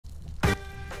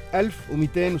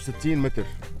1260 متر.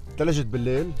 تلجت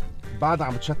بالليل، بعدها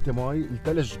عم تشتي مي،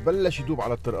 التلج بلش يدوب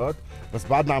على الطرقات، بس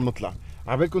بعدنا عم نطلع.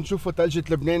 عبالكم تشوفوا تلجة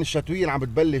لبنان الشتوية اللي عم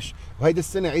بتبلش، وهيدي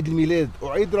السنة عيد الميلاد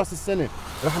وعيد راس السنة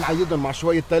رح نعيدهم مع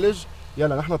شوية تلج.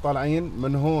 يلا نحن طالعين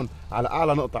من هون على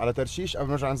أعلى نقطة على ترشيش قبل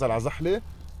ما نرجع ننزل على زحلة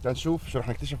تنشوف شو رح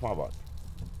نكتشف مع بعض.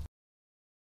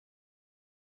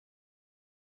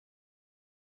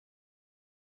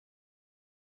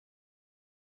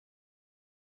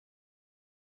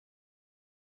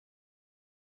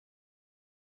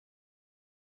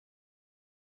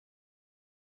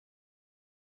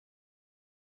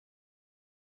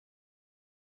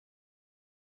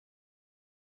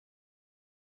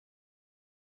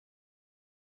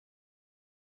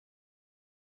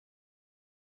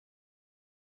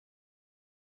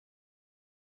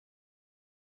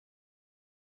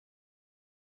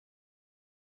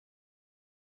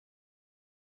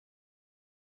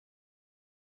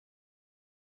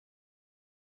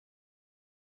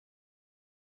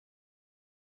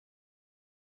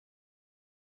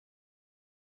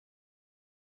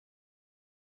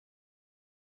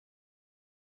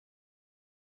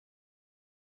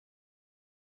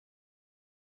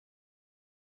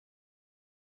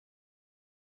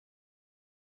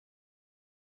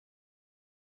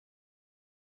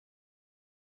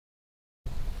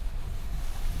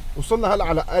 وصلنا هلا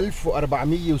على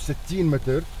 1460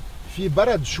 متر. في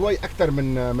برد شوي اكثر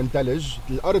من ثلج،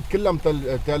 الارض كلها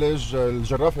ثلج،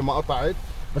 الجرافه ما قطعت،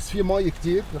 بس في مي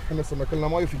كثير، نحن صرنا كلنا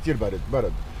مي وفي كثير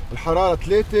برد. الحراره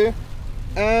 3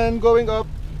 and going up.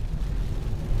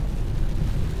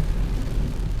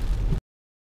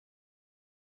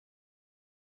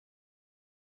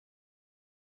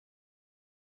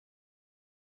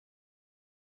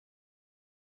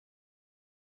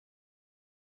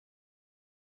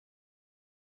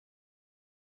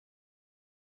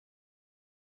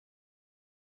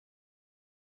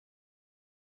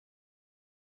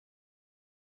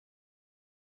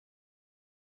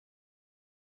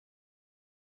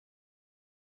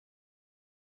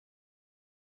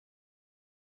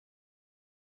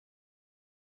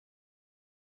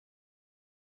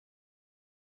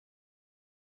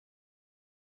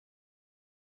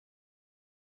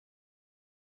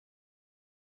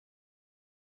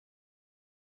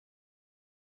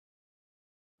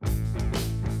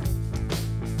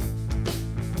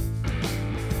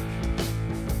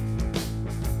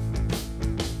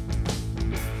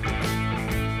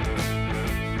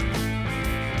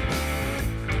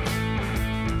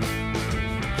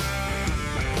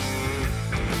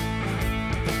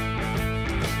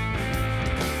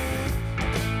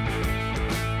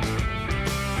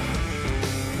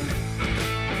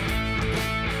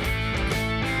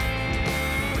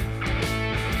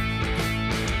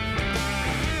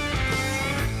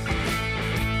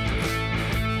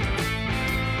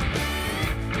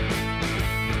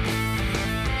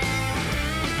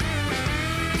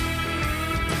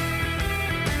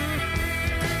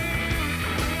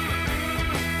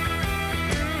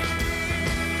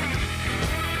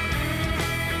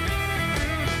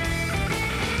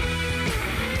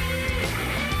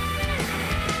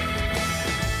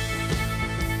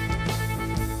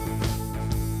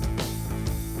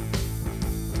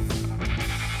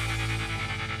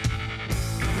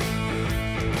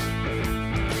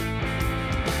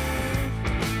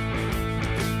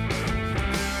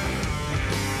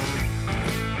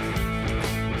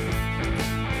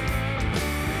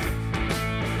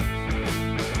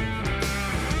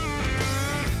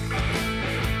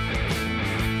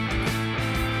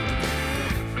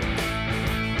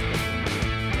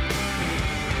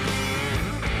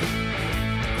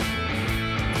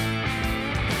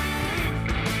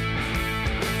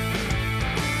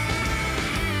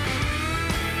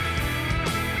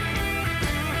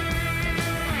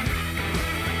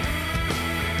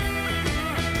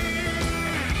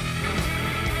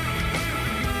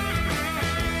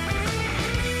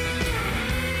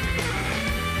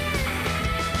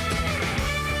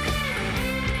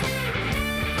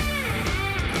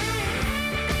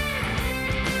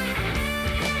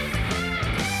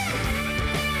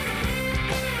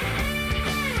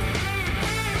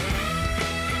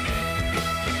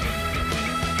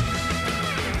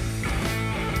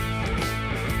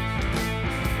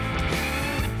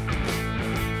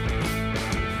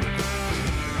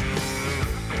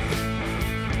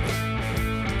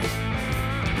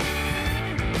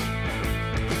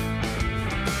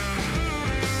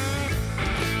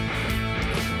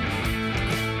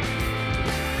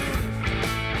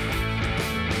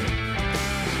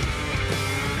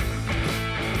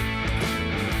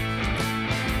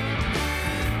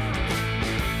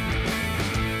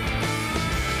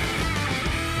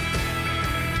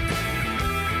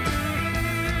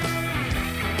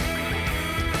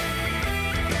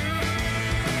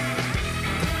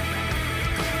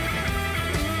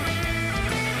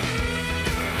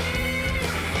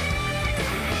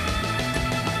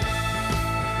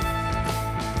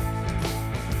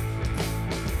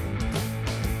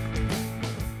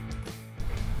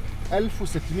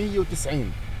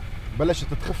 1690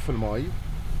 بلشت تخف المي،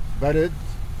 برد،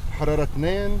 حرارة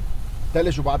 2،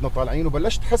 ثلج وبعدنا طالعين،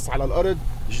 وبلشت تحس على الارض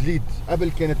جليد.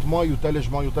 قبل كانت مي وثلج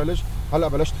مي وثلج، هلا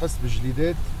بلشت تحس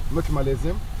بالجليدات مثل ما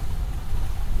لازم.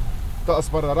 طقس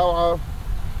برا روعة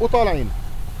وطالعين.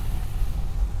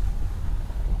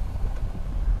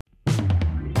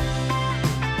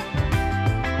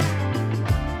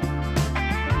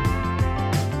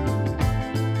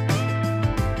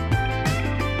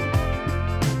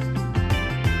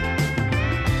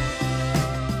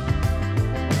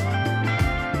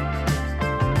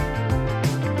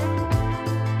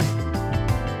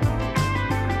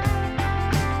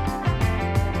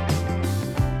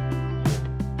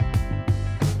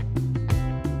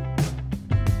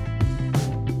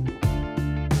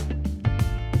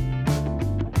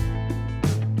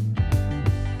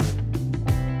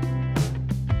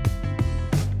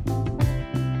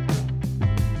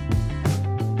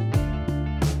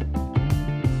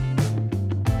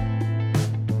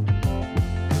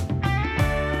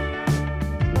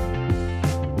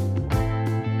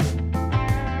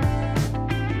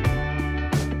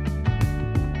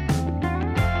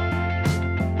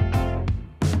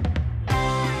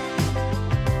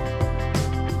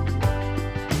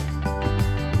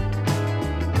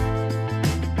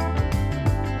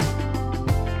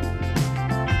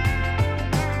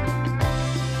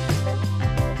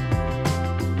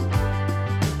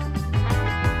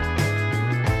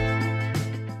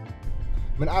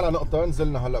 من اعلى نقطه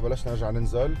نزلنا، هلا بلشنا نرجع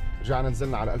ننزل، رجعنا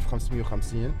نزلنا على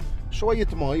 1550. شويه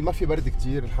مي، ما في برد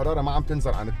كثير، الحراره ما عم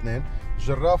تنزل عن 2.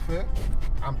 الجرافه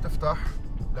عم تفتح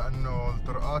لانه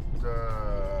الطرقات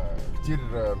كثير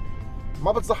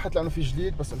ما بتزحط لانه في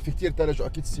جليد، بس في كثير ثلج،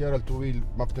 واكيد السياره الطويل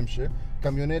ما بتمشي.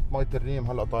 كاميونات مي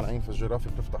الريم هلا طالعين، فالجرافه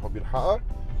بتفتح وبيلحقها.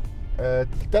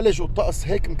 الثلج والطقس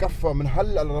هيك مكفى من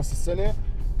هلا لراس السنه.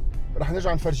 رح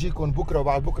نرجع نفرجيكم بكره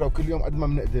وبعد بكره وكل يوم قد ما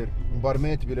بنقدر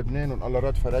مبارمات بلبنان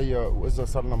ونقلرات فريا، واذا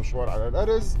صار لنا مشوار على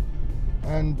الارز.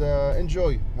 اند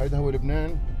انجوي. هيدا هو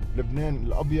لبنان، لبنان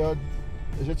الابيض.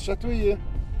 اجت الشتويه.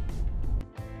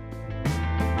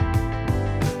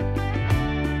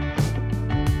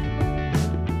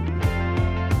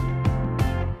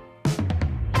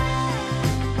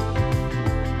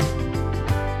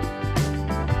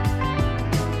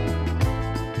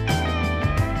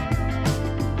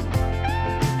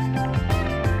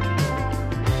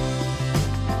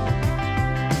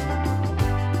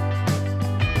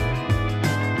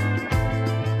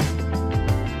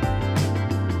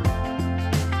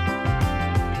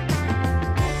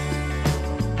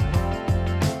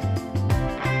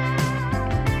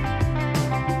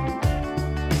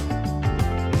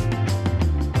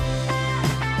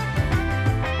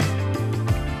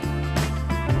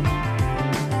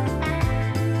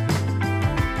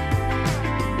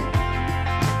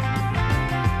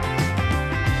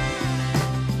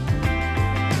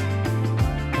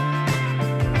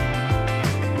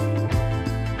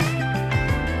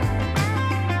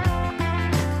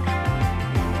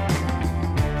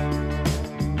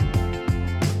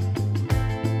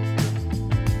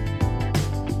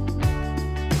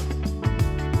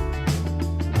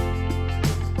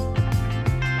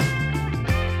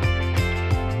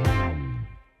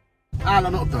 اعلى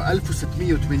نقطة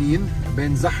 1680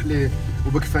 بين زحلة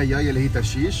وبكفية يلي هي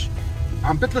ترشيش.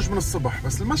 عم تتلج من الصبح،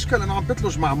 بس المشكلة انه عم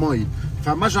تتلج مع مي،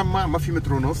 فما جمع، ما في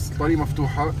متر ونص، الطريق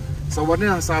مفتوحة.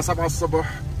 صورناها الساعة 7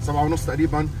 الصبح، 7 ونص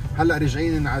تقريبا، هلا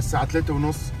راجعين على الساعة 3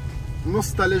 ونص.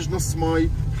 نص ثلج نص مي،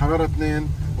 حرارة 2،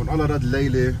 ونقلرد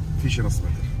الليلة في شي نص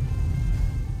متر.